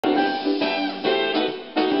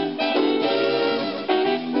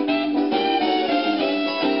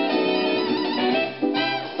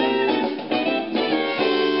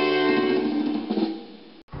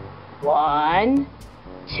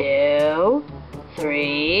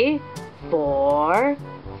3, 4,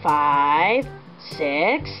 5,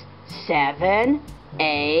 6, 7,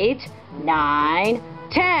 8, 9,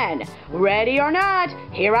 10. Ready or not,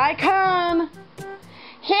 here I come.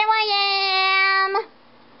 Here I am.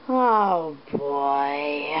 Oh,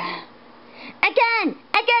 boy. Again.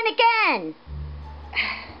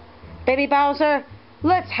 Baby Bowser,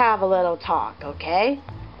 let's have a little talk, okay?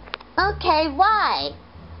 Okay, why?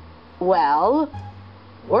 Well,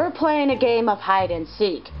 we're playing a game of hide and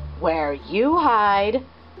seek where you hide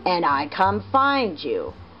and I come find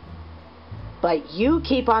you. But you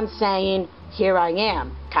keep on saying, here I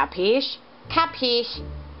am. Capiche? Capiche.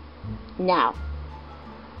 Now,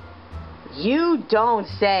 you don't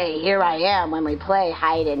say, here I am, when we play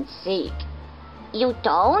hide and seek. You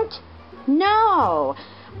don't? No.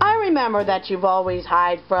 I remember that you've always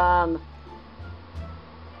hide from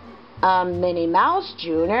Minnie Mouse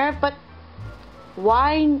Jr., but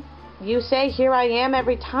why you say here I am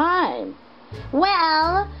every time?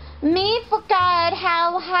 Well, me forgot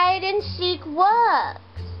how hide and seek works.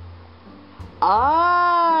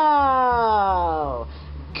 Oh,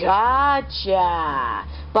 gotcha.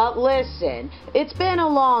 But listen, it's been a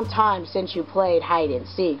long time since you played hide and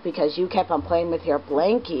seek because you kept on playing with your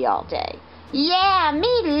blankie all day. Yeah,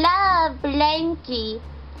 me love blankie.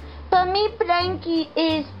 But me blankie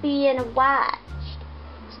is being watched.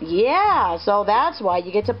 Yeah, so that's why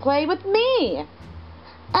you get to play with me.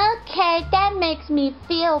 Okay, that makes me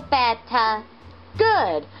feel better.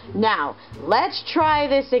 Good. Now, let's try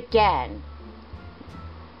this again.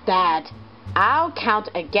 That I'll count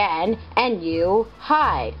again and you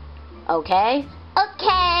hide. Okay?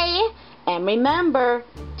 Okay. And remember,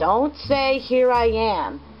 don't say here I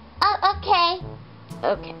am. Oh, okay.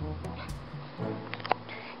 Okay.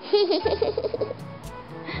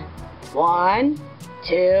 1,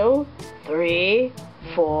 2, 3,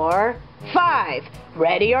 4, 5.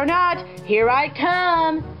 Ready or not, here I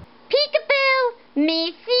come. Peekaboo,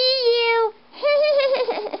 me see you.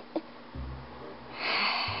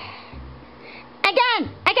 Again.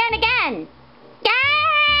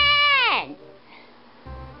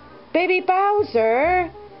 Baby Bowser,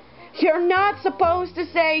 you're not supposed to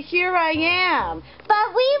say here I am.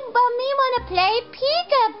 But me want to play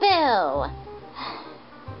peekaboo.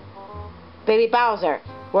 Baby Bowser,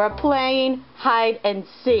 we're playing hide and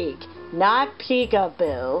seek, not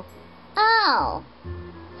peekaboo. Oh.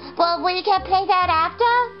 Well, we can play that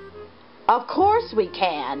after? Of course we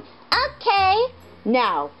can. Okay.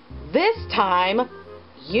 Now, this time,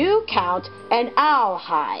 you count and I'll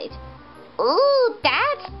hide. Ooh,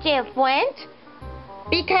 that's different.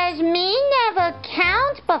 Because me never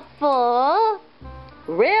count before.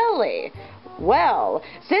 Really? Well,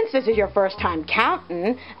 since this is your first time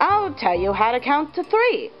counting, I'll tell you how to count to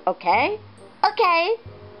 3, okay? Okay.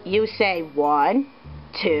 You say 1,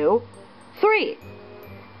 2, 3.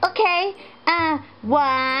 Okay.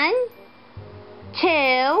 1,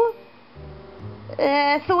 2,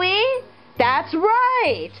 3. That's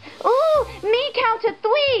right. Ooh, me count to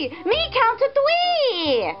 3.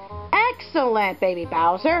 Excellent, Baby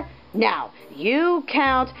Bowser. Now, you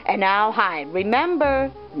count and I'll hide. Remember,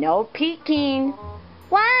 no peeking.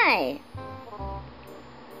 Why?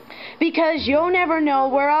 Because you'll never know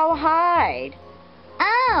where I'll hide.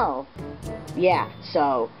 Oh. Yeah,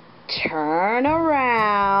 so turn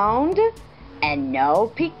around and no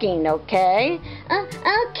peeking, okay?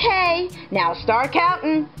 Okay. Now start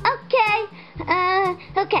counting. Okay.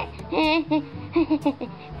 Okay.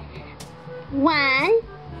 1,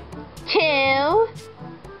 2,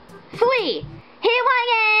 3. Here I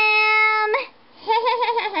am.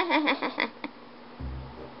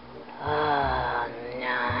 Oh,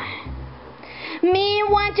 no. Me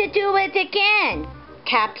want to do it again.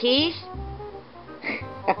 Capiche?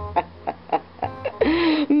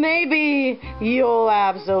 Maybe you'll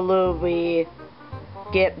absolutely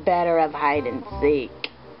get better at hide and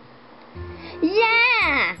seek.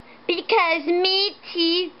 Yeah, because me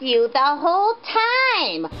teased you the whole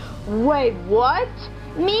time. Wait, what?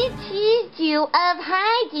 Me teased you of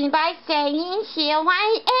hiding by saying, here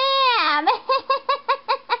I am.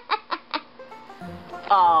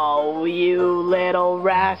 Oh, you little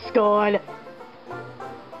rascal.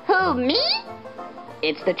 Who, me?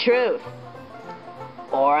 It's the truth.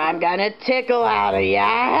 Or I'm gonna tickle out of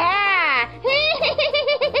ya.